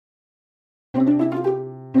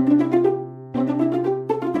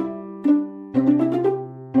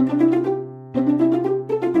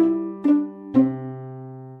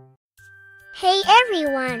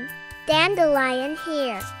everyone, Dandelion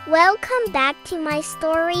here. Welcome back to my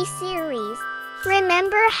story series.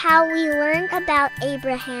 Remember how we learned about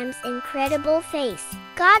Abraham's incredible faith?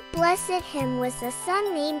 God blessed him with a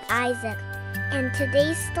son named Isaac, and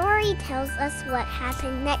today's story tells us what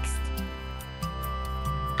happened next.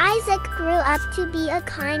 Isaac grew up to be a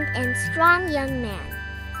kind and strong young man.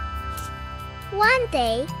 One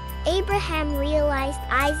day, Abraham realized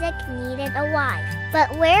Isaac needed a wife,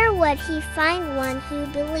 but where would he find one who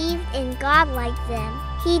believed in God like them?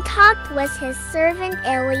 He talked with his servant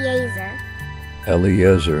Eliezer.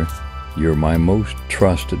 Eliezer, you're my most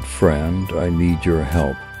trusted friend. I need your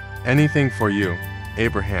help. Anything for you,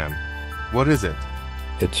 Abraham. What is it?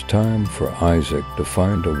 It's time for Isaac to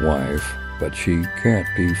find a wife, but she can't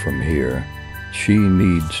be from here. She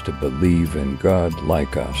needs to believe in God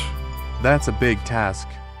like us. That's a big task,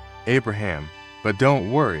 Abraham, but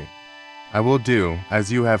don't worry. I will do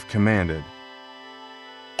as you have commanded.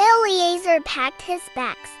 Eliezer packed his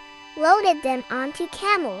bags, loaded them onto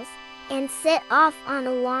camels, and set off on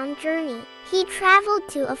a long journey. He traveled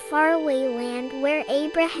to a faraway land where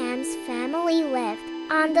Abraham's family lived.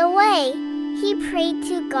 On the way, he prayed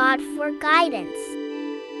to God for guidance.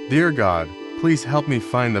 Dear God, please help me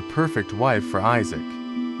find the perfect wife for Isaac.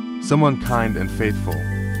 Someone kind and faithful,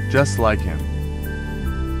 just like him.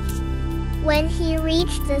 When he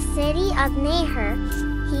reached the city of Nahor,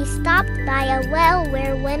 he stopped by a well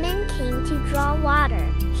where women came to draw water.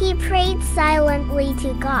 He prayed silently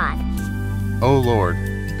to God. O Lord,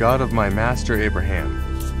 God of my master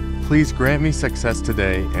Abraham, please grant me success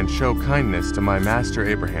today and show kindness to my master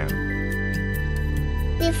Abraham.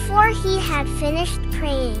 Before he had finished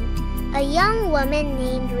praying, a young woman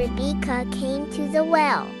named Rebekah came to the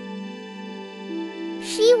well.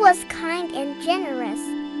 She was kind and generous,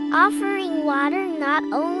 offering water not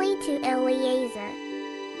only to Eliezer,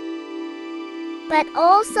 but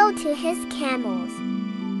also to his camels.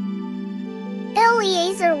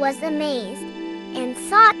 Eliezer was amazed and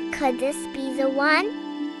thought, could this be the one?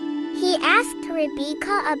 He asked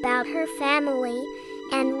Rebekah about her family,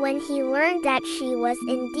 and when he learned that she was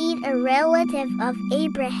indeed a relative of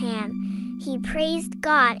Abraham, he praised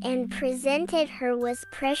God and presented her with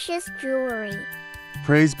precious jewelry.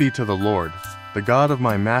 Praise be to the Lord, the God of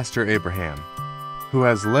my master Abraham, who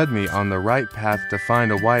has led me on the right path to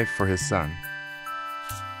find a wife for his son.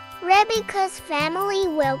 Rebekah's family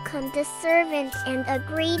welcomed the servant and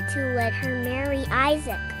agreed to let her marry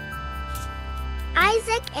Isaac.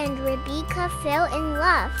 Isaac and Rebekah fell in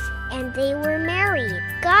love, and they were married.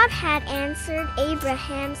 God had answered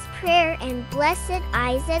Abraham's prayer and blessed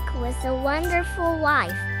Isaac with a wonderful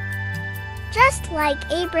wife. Just like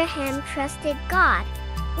Abraham trusted God,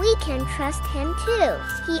 we can trust him too.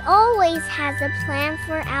 He always has a plan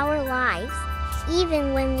for our lives,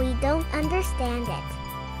 even when we don't understand it.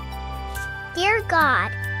 Dear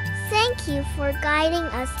God, thank you for guiding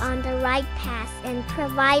us on the right path and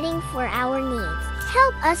providing for our needs.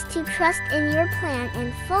 Help us to trust in your plan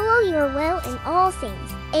and follow your will in all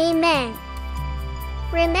things. Amen.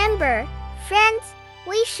 Remember, friends,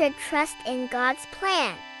 we should trust in God's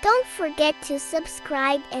plan. Don't forget to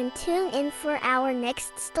subscribe and tune in for our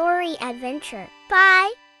next story adventure.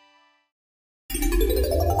 Bye!